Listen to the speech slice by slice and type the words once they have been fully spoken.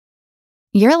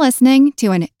You're listening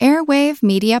to an Airwave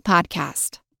Media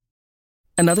Podcast.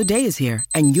 Another day is here,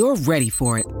 and you're ready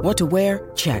for it. What to wear?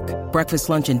 Check. Breakfast,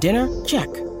 lunch, and dinner? Check.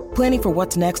 Planning for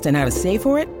what's next and how to save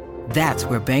for it? That's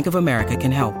where Bank of America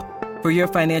can help. For your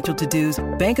financial to-dos,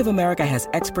 Bank of America has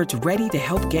experts ready to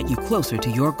help get you closer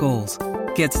to your goals.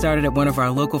 Get started at one of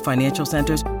our local financial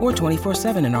centers or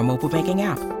 24/7 in our mobile banking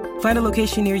app. Find a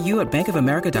location near you at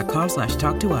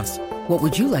bankofamerica.com/talktous. What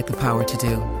would you like the power to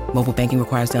do? Mobile banking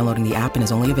requires downloading the app and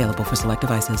is only available for select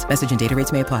devices. Message and data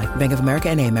rates may apply. Bank of America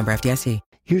N.A., member FDIC.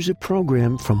 Here's a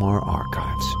program from our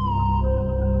archives.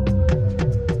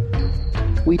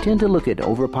 We tend to look at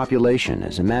overpopulation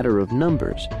as a matter of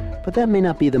numbers, but that may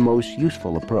not be the most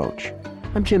useful approach.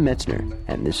 I'm Jim Metzner,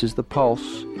 and this is the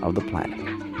pulse of the planet.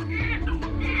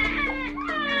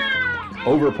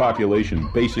 Overpopulation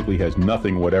basically has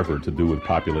nothing whatever to do with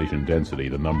population density,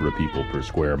 the number of people per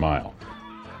square mile.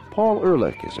 Paul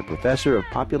Ehrlich is a professor of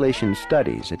population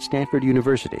studies at Stanford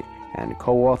University and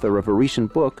co-author of a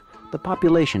recent book, The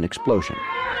Population Explosion.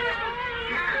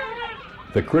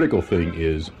 The critical thing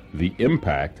is the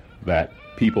impact that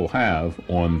people have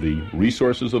on the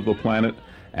resources of the planet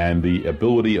and the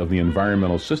ability of the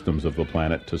environmental systems of the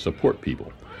planet to support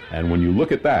people. And when you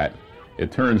look at that,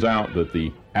 it turns out that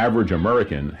the average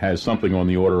American has something on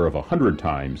the order of 100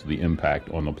 times the impact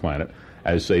on the planet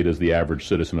as, say, does the average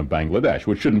citizen of Bangladesh,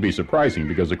 which shouldn't be surprising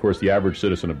because, of course, the average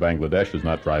citizen of Bangladesh does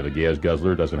not drive a gas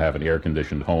guzzler, doesn't have an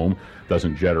air-conditioned home,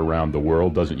 doesn't jet around the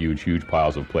world, doesn't use huge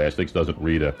piles of plastics, doesn't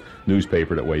read a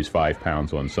newspaper that weighs 5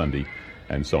 pounds on Sunday,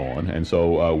 and so on. And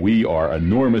so we are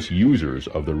enormous users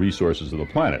of the resources of the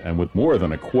planet. And with more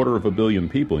than 250 million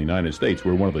people in the United States,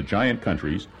 we're one of the giant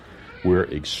countries. We're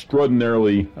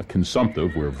extraordinarily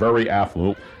consumptive, we're very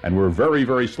affluent, and we're very,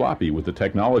 very sloppy with the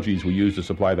technologies we use to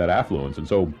supply that affluence. And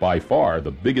so by far,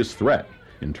 the biggest threat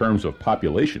in terms of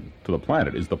population to the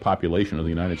planet is the population of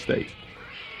the United States.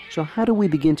 So how do we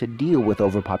begin to deal with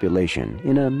overpopulation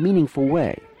in a meaningful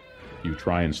way? You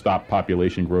try and stop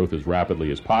population growth as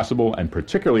rapidly as possible, and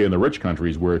particularly in the rich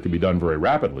countries where it can be done very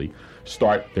rapidly,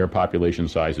 start their population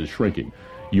sizes shrinking.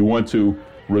 You want to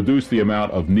reduce the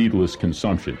amount of needless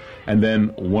consumption. And then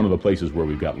one of the places where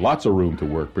we've got lots of room to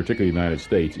work, particularly in the United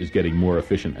States, is getting more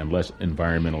efficient and less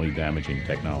environmentally damaging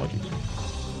technologies.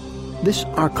 This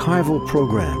archival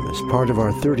program is part of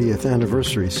our 30th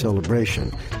anniversary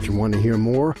celebration. If you want to hear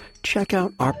more, check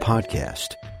out our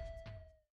podcast.